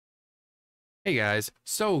Hey guys,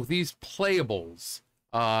 so these playables,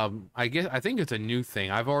 I think it's a new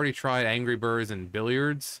thing. I've already tried Angry Birds and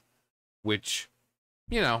billiards, which,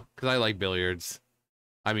 because I like billiards.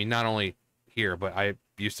 I mean, not only here, but I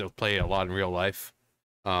used to play it a lot in real life.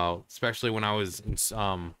 Especially when I was in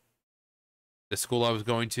the school I was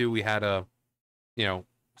going to, we had a, you know,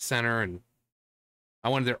 center, and I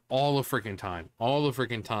went there all the freaking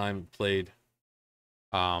time played.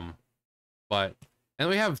 Um, but and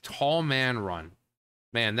we have Tall Man Run.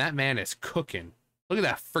 Man, that man is cooking. Look at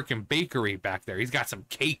that freaking bakery back there. He's got some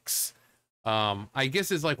cakes. I guess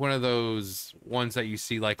it's like one of those ones that you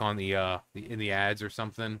see like on in the ads or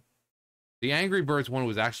something. The Angry Birds one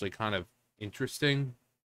was actually kind of interesting,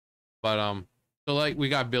 but so like we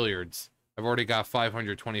got billiards. I've already got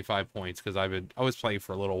 525 points because I was playing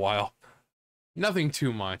for a little while. Nothing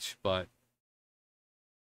too much, but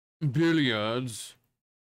billiards.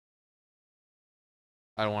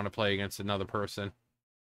 I don't want to play against another person.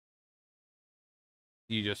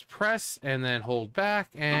 You just press and then hold back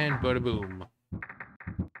and bada boom.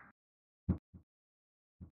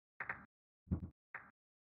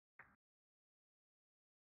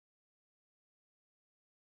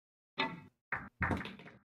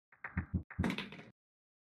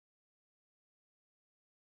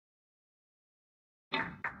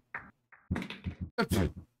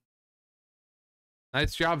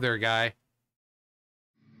 Nice job there, guy.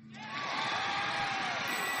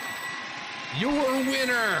 You're a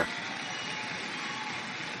winner!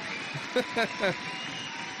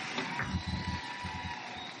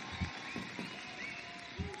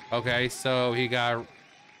 Okay, so he got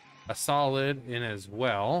a solid in as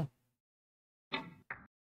well.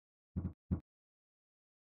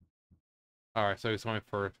 Alright, so he's going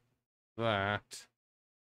for that.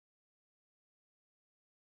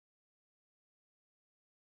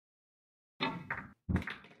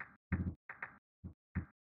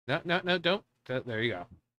 No, no, no, don't. There you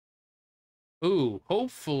go. Ooh,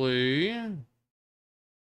 hopefully.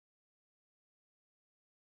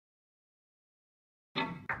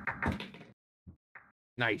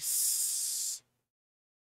 Nice.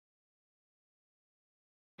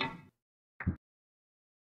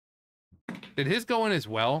 Did his go in as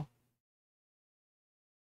well?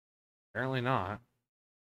 Apparently not.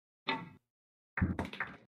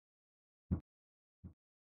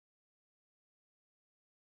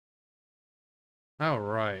 All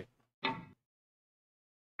right.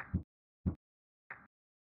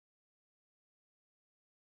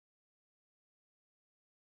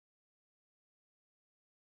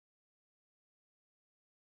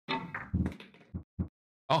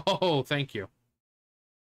 Oh, thank you.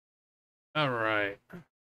 All right.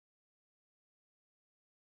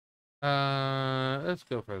 Let's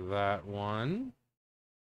go for that one.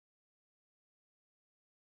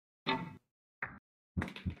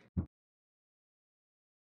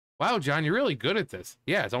 Wow, John, you're really good at this.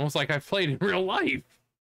 Yeah, it's almost like I've played in real life.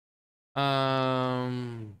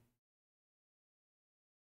 Um,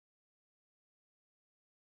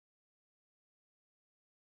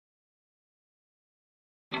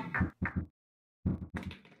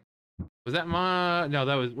 was that my? No,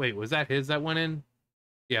 that was. Wait, was that his that went in?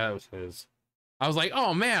 Yeah, that was his. I was like,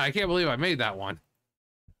 oh man, I can't believe I made that one.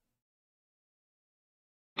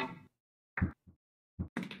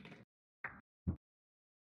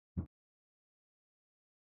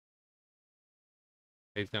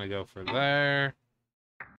 He's gonna go for there.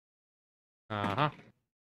 Uh-huh.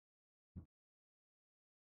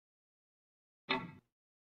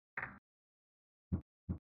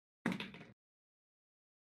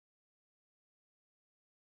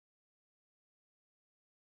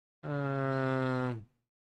 Um.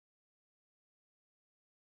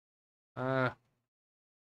 Uh.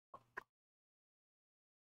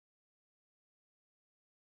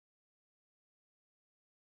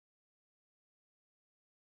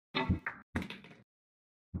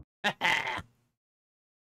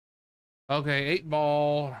 Okay, 8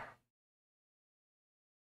 ball.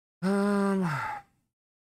 Um.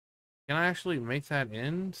 Can I actually make that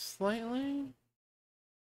in slightly?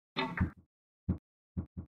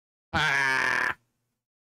 Ah!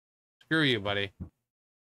 Screw you, buddy.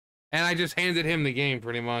 And I just handed him the game,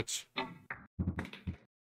 pretty much.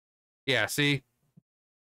 Yeah, see?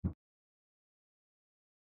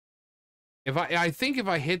 I think if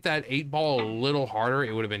I hit that 8 ball a little harder,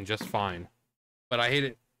 it would have been just fine. But I hit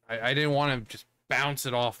it. I didn't want to just bounce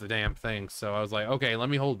it off the damn thing, so I was like, okay, let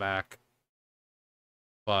me hold back.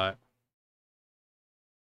 But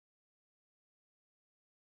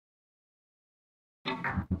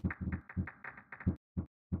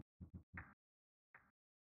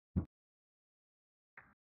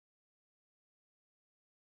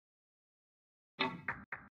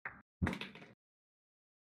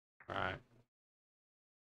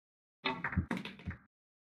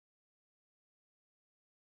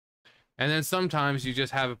And then sometimes you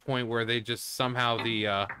just have a point where they just somehow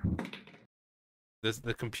the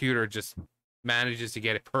computer just manages to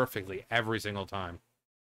get it perfectly every single time.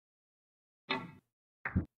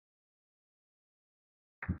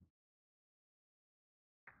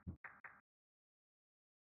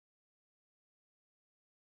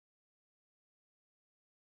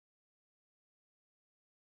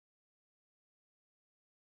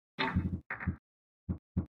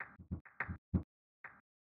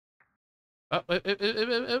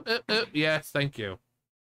 Yes, thank you.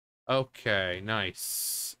 Okay,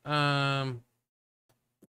 nice. Do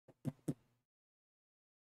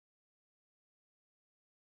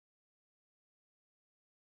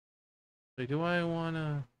I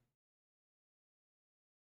wanna?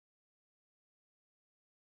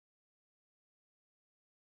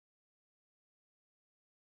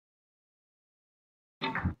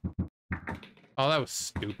 Oh, that was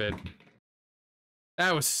stupid.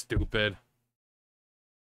 That was stupid.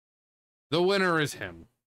 The winner is him.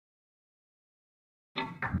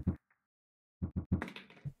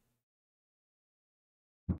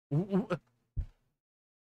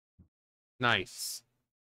 Nice.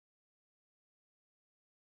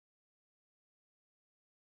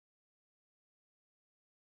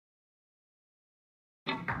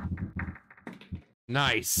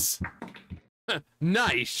 Nice.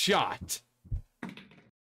 Nice shot.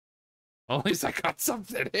 At least I got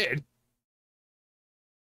something in.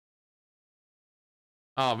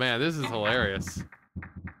 Oh man, this is hilarious.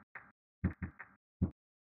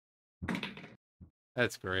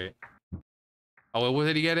 That's great. Oh, what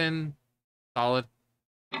did he get in? Solid.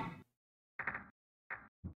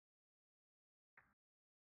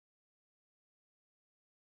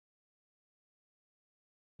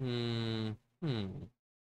 Hmm. Hmm.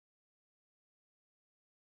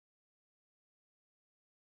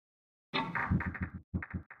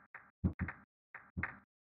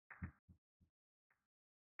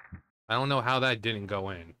 I don't know how that didn't go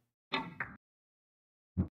in.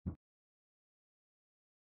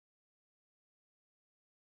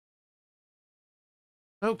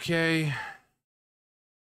 Okay.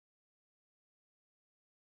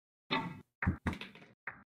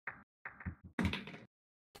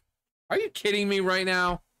 Are you kidding me right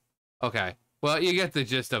now? Okay. Well, you get the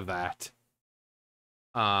gist of that.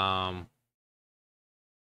 Um,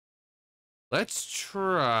 let's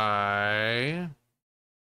try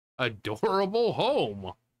Adorable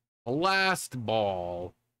Home. Last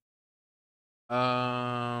ball.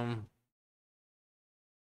 Bottle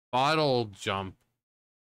jump.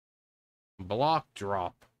 Block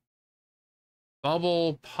drop.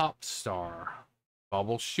 Bubble pop star.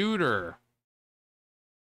 Bubble shooter.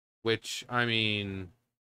 Which, I mean,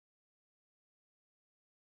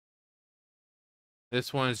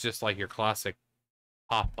 this one is just like your classic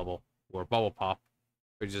pop bubble or bubble pop.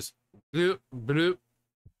 Or just bloop, bloop.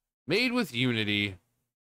 Made with Unity.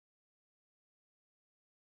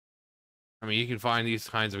 I mean, you can find these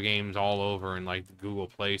kinds of games all over in like the Google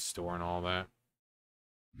Play Store and all that.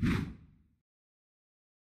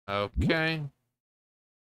 Okay.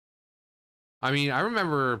 I mean, I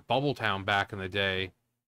remember Bubble Town back in the day.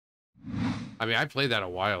 I mean, I played that a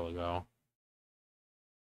while ago.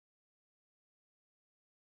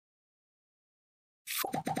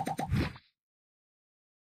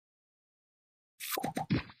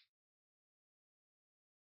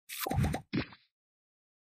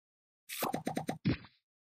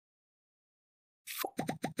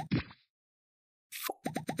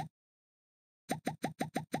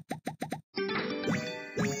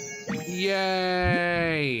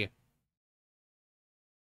 Yay!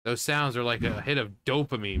 Those sounds are like a hit of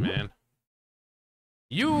dopamine, man.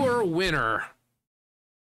 You're a winner.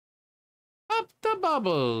 Up the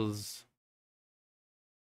bubbles.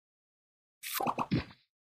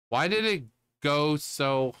 Why did it go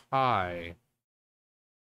so high?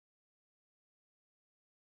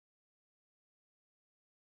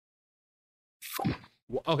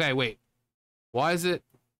 Okay, wait. Why is it?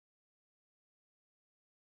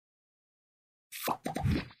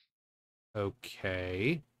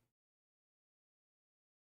 Okay.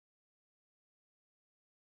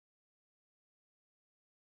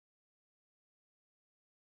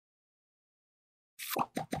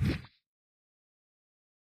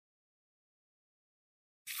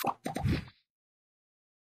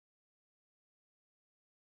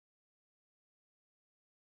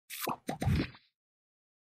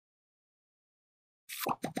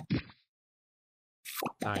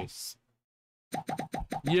 Nice.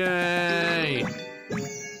 Yay!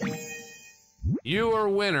 You are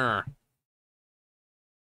winner.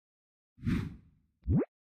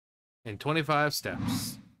 In 25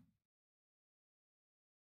 steps.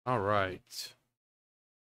 All right.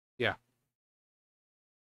 Yeah.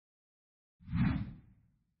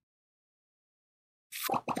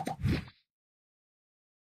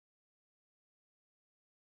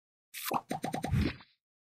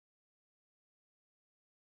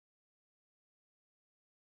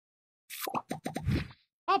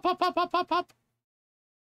 Pop, pop, pop, pop, pop, pop.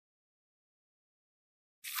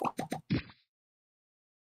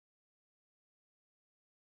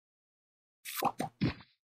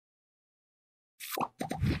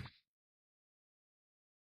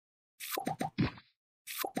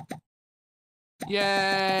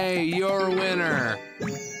 Yay, you're a winner.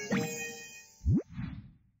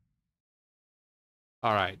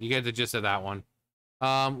 All right, you get the gist of that one.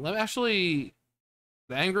 Let me actually,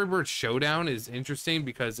 the Angry Birds Showdown is interesting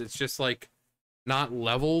because it's just like not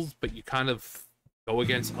levels, but you kind of go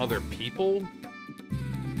against other people.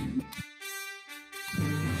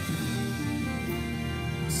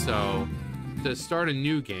 So, to start a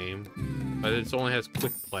new game, but it only has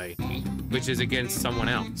quick play, which is against someone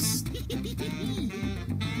else.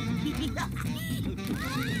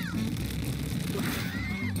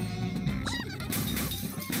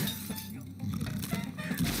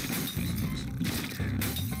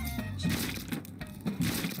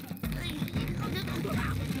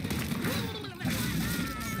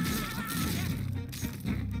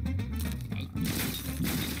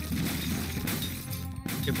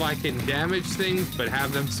 If I can damage things but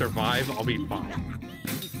have them survive, I'll be fine.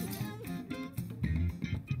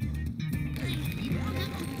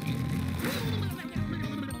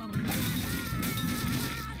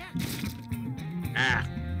 Ah.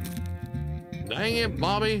 Dang it,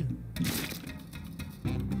 Bobby.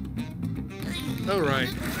 Alright,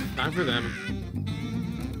 time for them.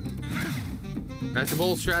 That's a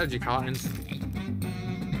bold strategy, Cotton.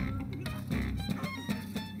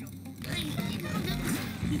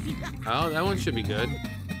 Oh, that one should be good.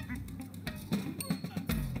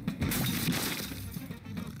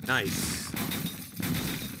 Nice.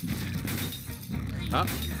 Up.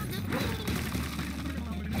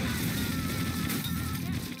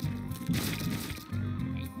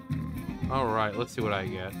 All right, let's see what I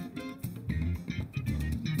get.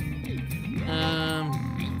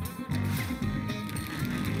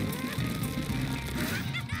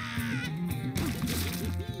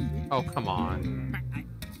 Oh, come on.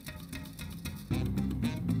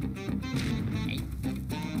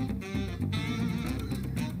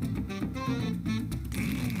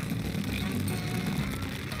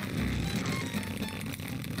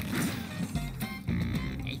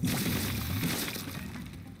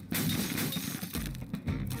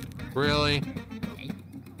 Really?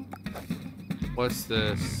 What's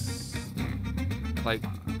this? Like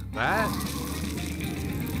that?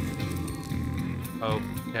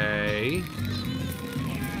 Okay.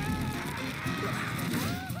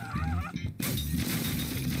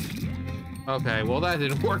 Okay, well that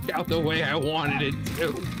didn't work out the way I wanted it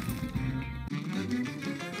to.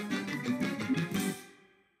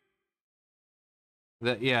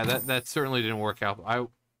 That certainly didn't work out.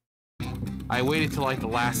 I waited till like the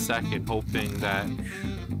last second, hoping that.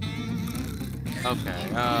 Okay.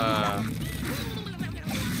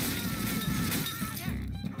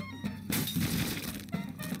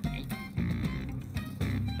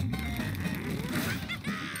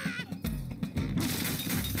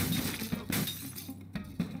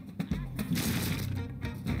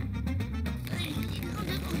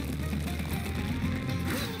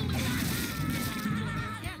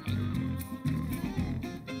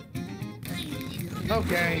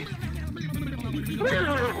 Okay.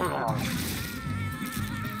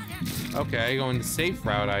 Okay, going the safe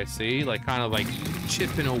route, I see. Like, kind of like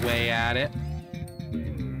chipping away at it.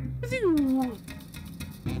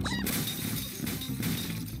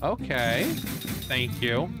 Okay. Thank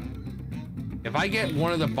you. If I get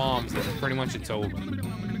one of the bombs, then pretty much it's over.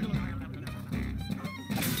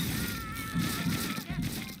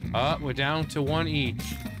 We're down to one each.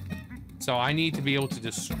 So I need to be able to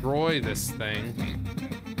destroy this thing.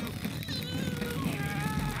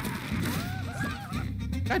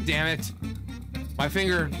 God damn it. My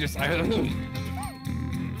finger just... Whatever.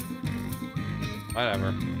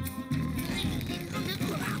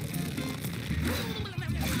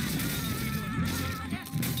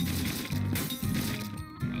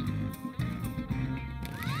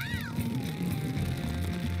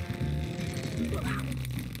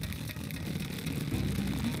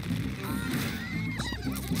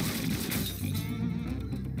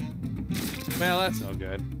 Well, that's no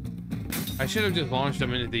good. I should have just launched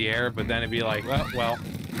them into the air, but then it'd be like, well.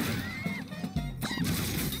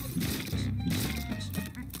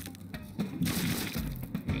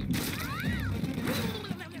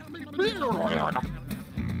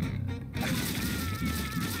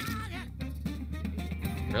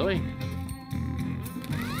 Really?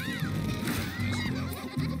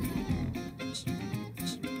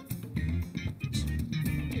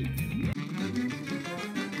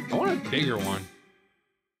 I want a bigger one.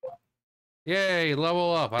 Yay,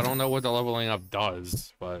 level up. I don't know what the leveling up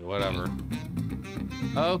does, but whatever.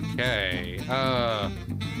 Okay,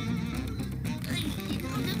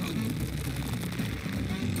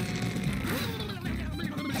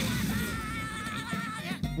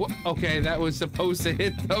 what? Okay, that was supposed to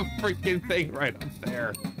hit the freaking thing right up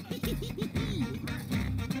there.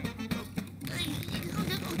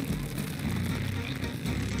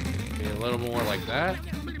 Okay, a little more like that.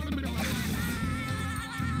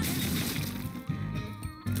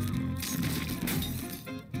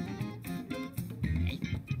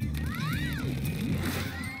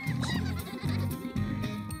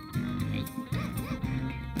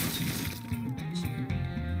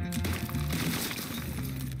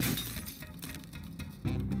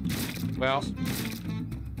 Well,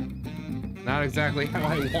 not exactly how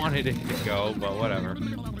I wanted it to go, but whatever.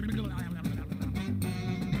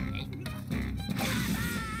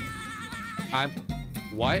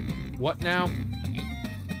 What? What now?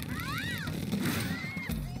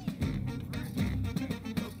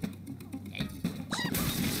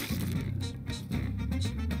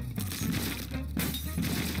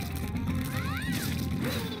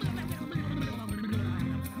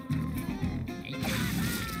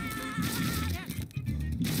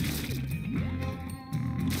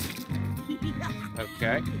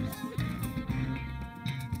 Okay.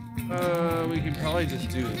 We can probably just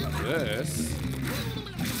do this.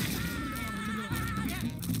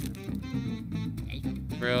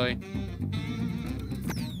 Really?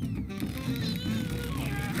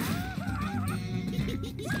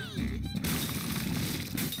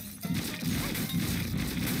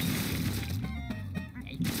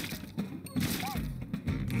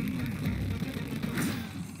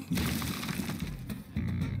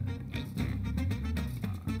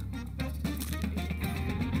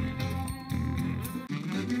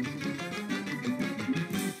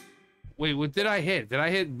 Wait, what did I hit? Did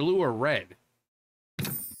I hit blue or red?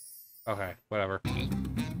 Okay, whatever. Okay,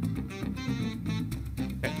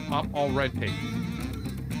 pop all red pig.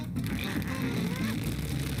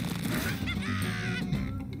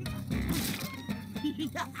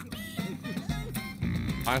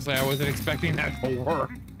 Honestly, I wasn't expecting that to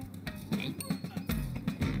work.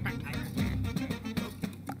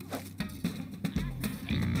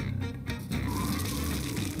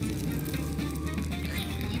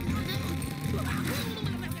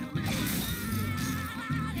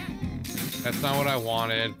 That's not what I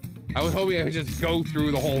wanted. I was hoping I could just go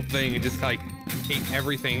through the whole thing and just like take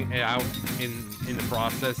everything out in the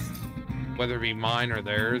process, whether it be mine or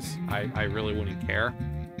theirs. I really wouldn't care.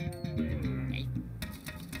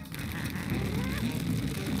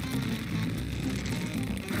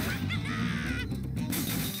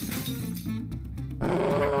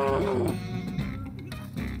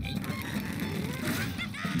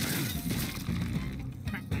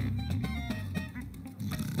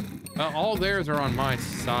 All theirs are on my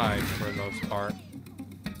side for the most part.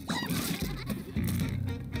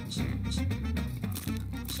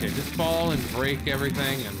 Okay, just fall and break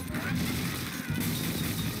everything and...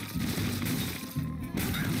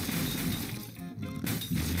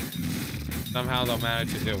 somehow they'll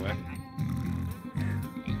manage to do it.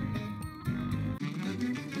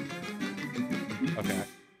 Okay.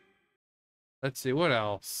 Let's see, what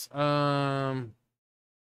else?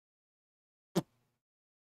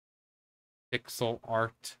 Pixel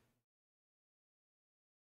art.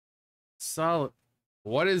 Solid.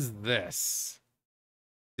 What is this?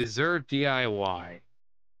 Dessert DIY.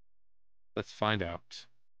 Let's find out.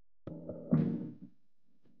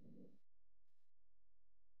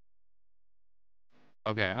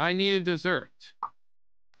 Okay, I need a dessert.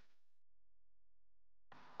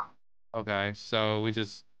 Okay, so we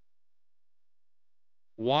just...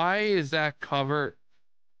 Why is that cover...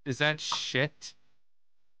 Is that shit?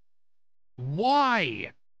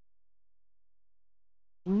 Why?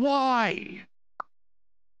 Why?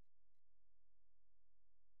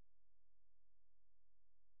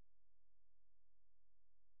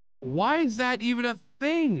 Why is that even a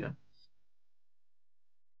thing?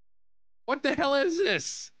 What the hell is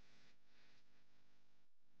this?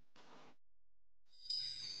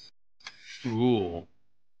 Cool.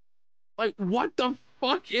 Like, what the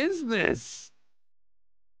fuck is this?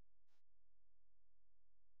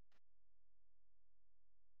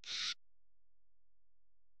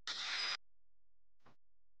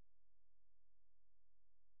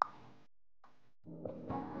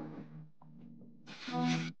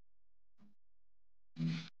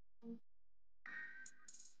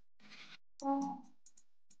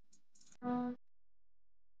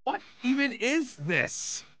 even is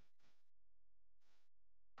this?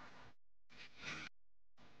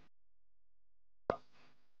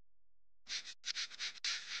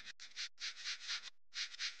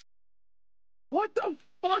 What the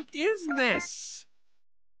fuck is this?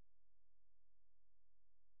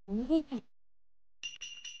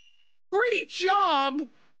 Great job!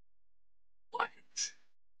 What?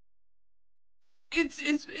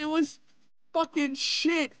 It was fucking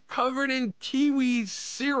shit covered in kiwi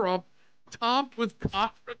syrup, topped with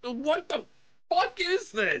coffee. What the fuck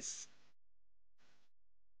is this?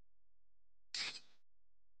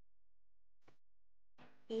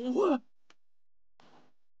 What?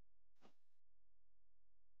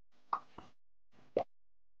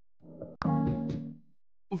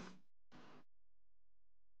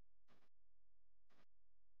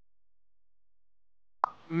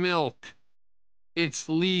 Milk. It's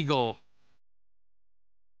legal.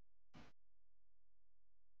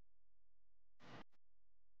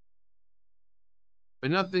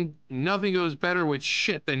 But nothing goes better with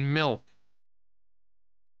shit than milk.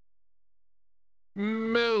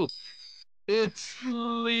 Milk. It's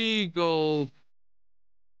legal.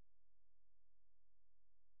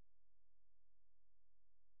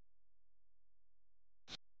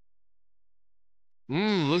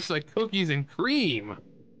 Looks like cookies and cream.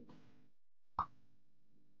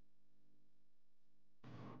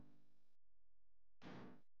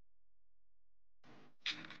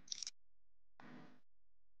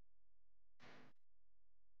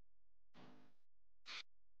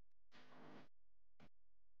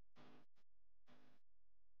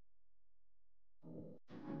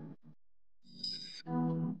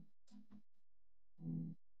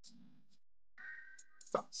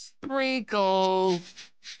 Sprinkles.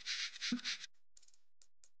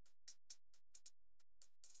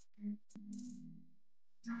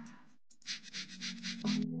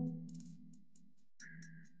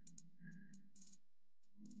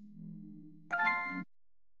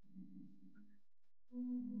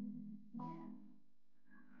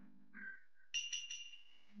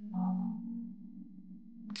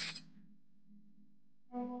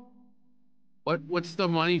 What's the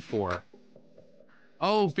money for?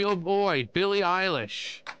 Oh, Billie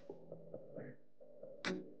Eilish.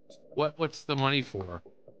 What's the money for?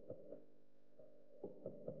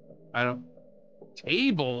 I don't.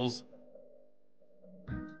 Tables?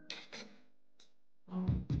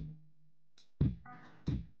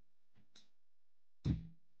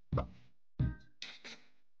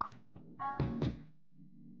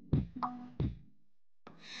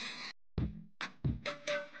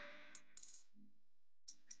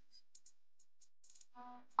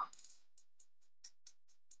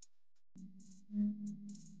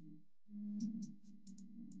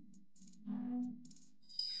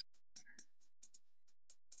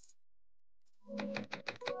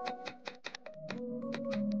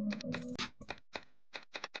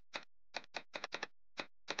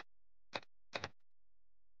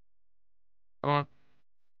 Come on.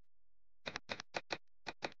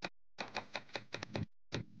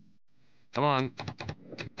 Come on.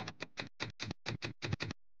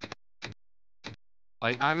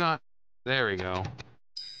 Like, I'm not. There we go.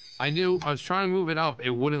 I knew I was trying to move it up.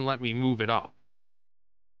 It wouldn't let me move it up.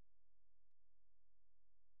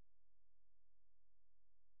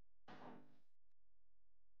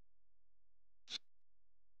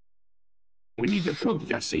 We need to cook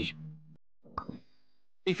Jesse.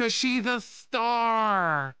 Because she's a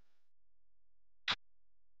star.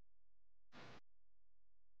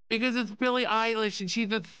 Because it's Billie Eilish and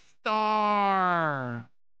she's a star.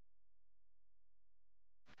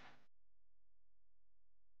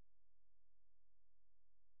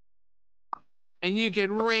 And you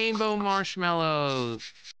get rainbow marshmallows.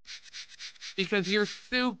 Because you're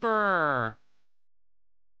super.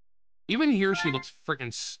 Even here, she looks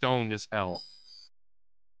freaking stoned as hell.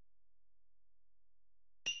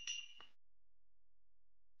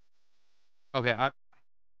 Okay,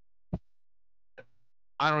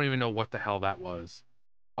 I don't even know what the hell that was.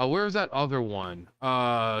 Where's that other one?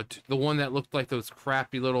 The one that looked like those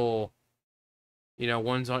crappy little,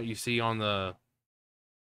 ones that you see on the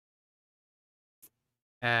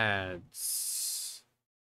ads.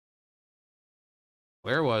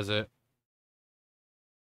 Where was it?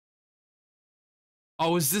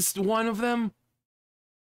 Oh, is this one of them?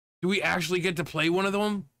 Do we actually get to play one of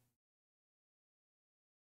them?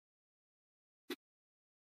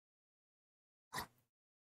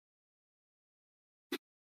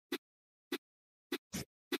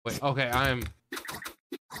 Wait, okay,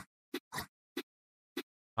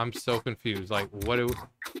 I'm so confused. Like, is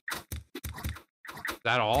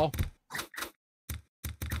that all?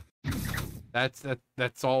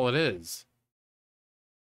 That's all it is.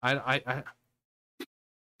 I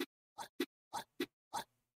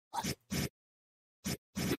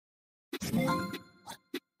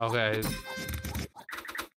okay.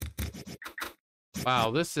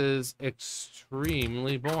 Wow, this is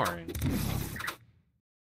extremely boring.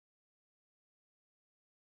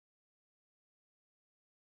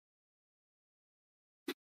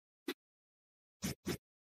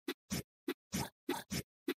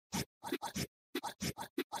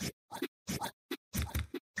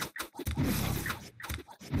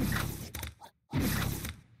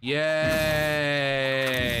 Yay!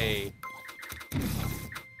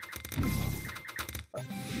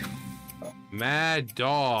 Mad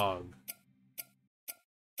dog.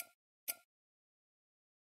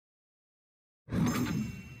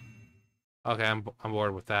 Okay, I'm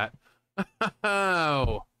bored with that.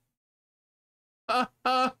 Oh.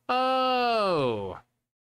 Oh.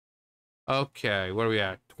 Okay, what are we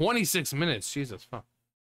at? 26 minutes. Jesus fuck.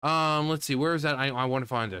 Let's see. Where is that? I want to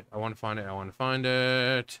find it. I want to find it. I want to find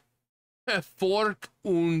it. Fork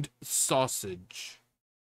und sausage.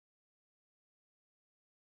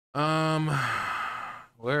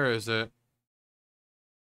 Where is it?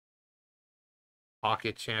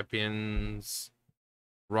 Pocket Champions.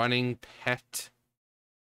 Running Pet.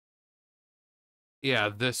 Yeah,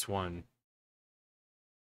 this one.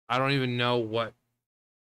 I don't even know what.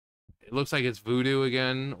 It looks like it's Voodoo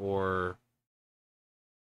again, or.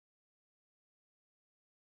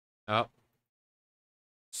 Oh.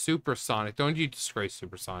 Supersonic. Don't you disgrace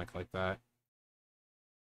Supersonic like that.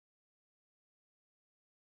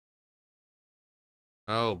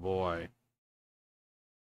 Oh boy.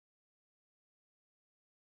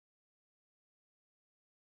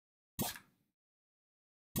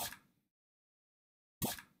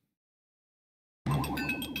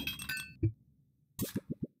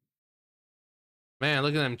 Man,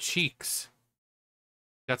 look at them cheeks.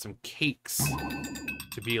 Got some cakes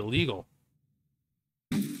to be illegal.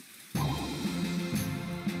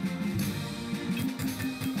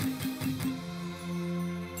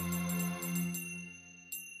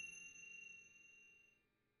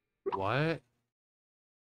 What?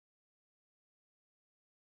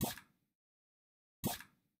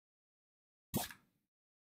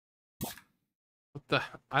 What the?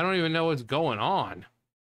 I don't even know what's going on.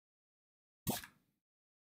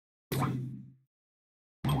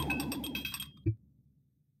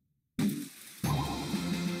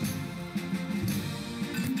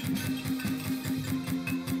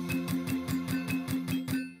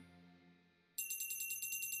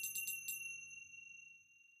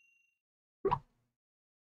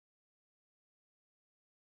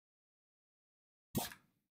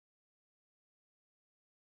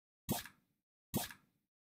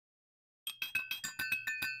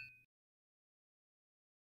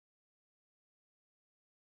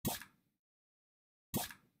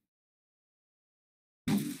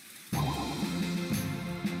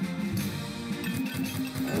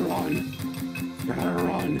 Run. Gotta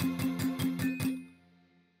run.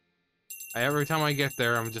 Every time I get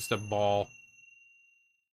there, I'm just a ball.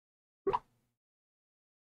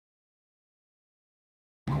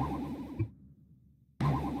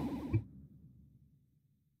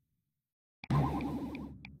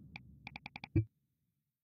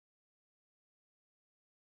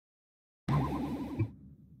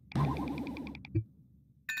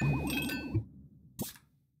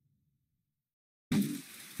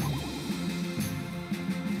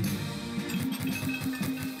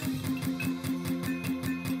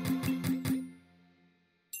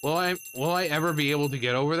 Will I ever be able to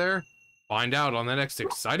get over there? Find out on the next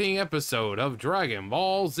exciting episode of Dragon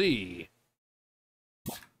Ball Z.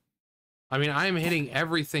 I mean, I'm hitting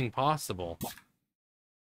everything possible.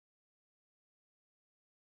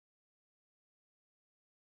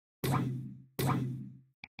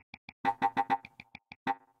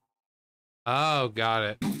 Oh, got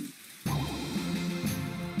it.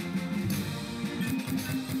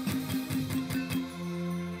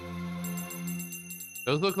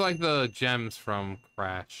 Those look like the gems from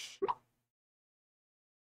Crash.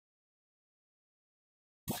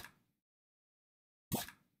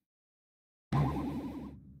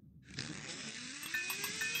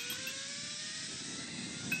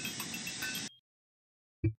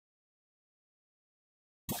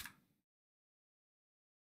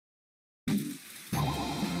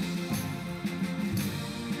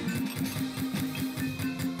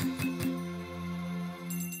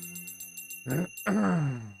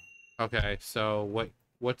 Okay, so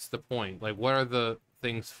what's the point? Like, what are the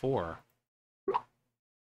things for?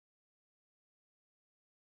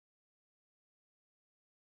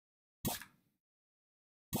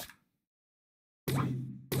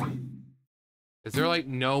 Is there, like,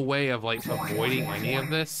 no way of, like, avoiding any of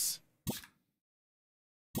this?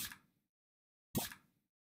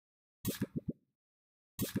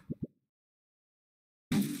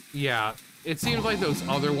 Yeah, it seems like those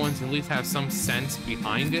other ones at least have some sense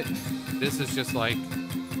behind it. This is just like...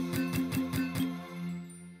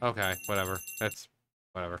 Okay, whatever. That's...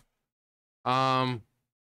 whatever.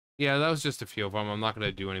 Yeah, that was just a few of them. I'm not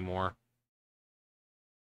gonna do any more.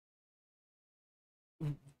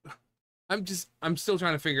 I'm still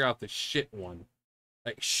trying to figure out the shit one.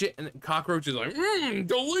 Like, shit and cockroaches like,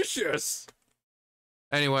 delicious!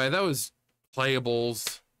 Anyway, that was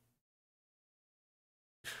Playables.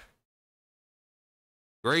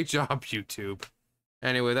 Great job, YouTube.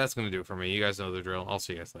 Anyway, that's gonna do it for me. You guys know the drill. I'll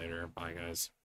see you guys later. Bye, guys.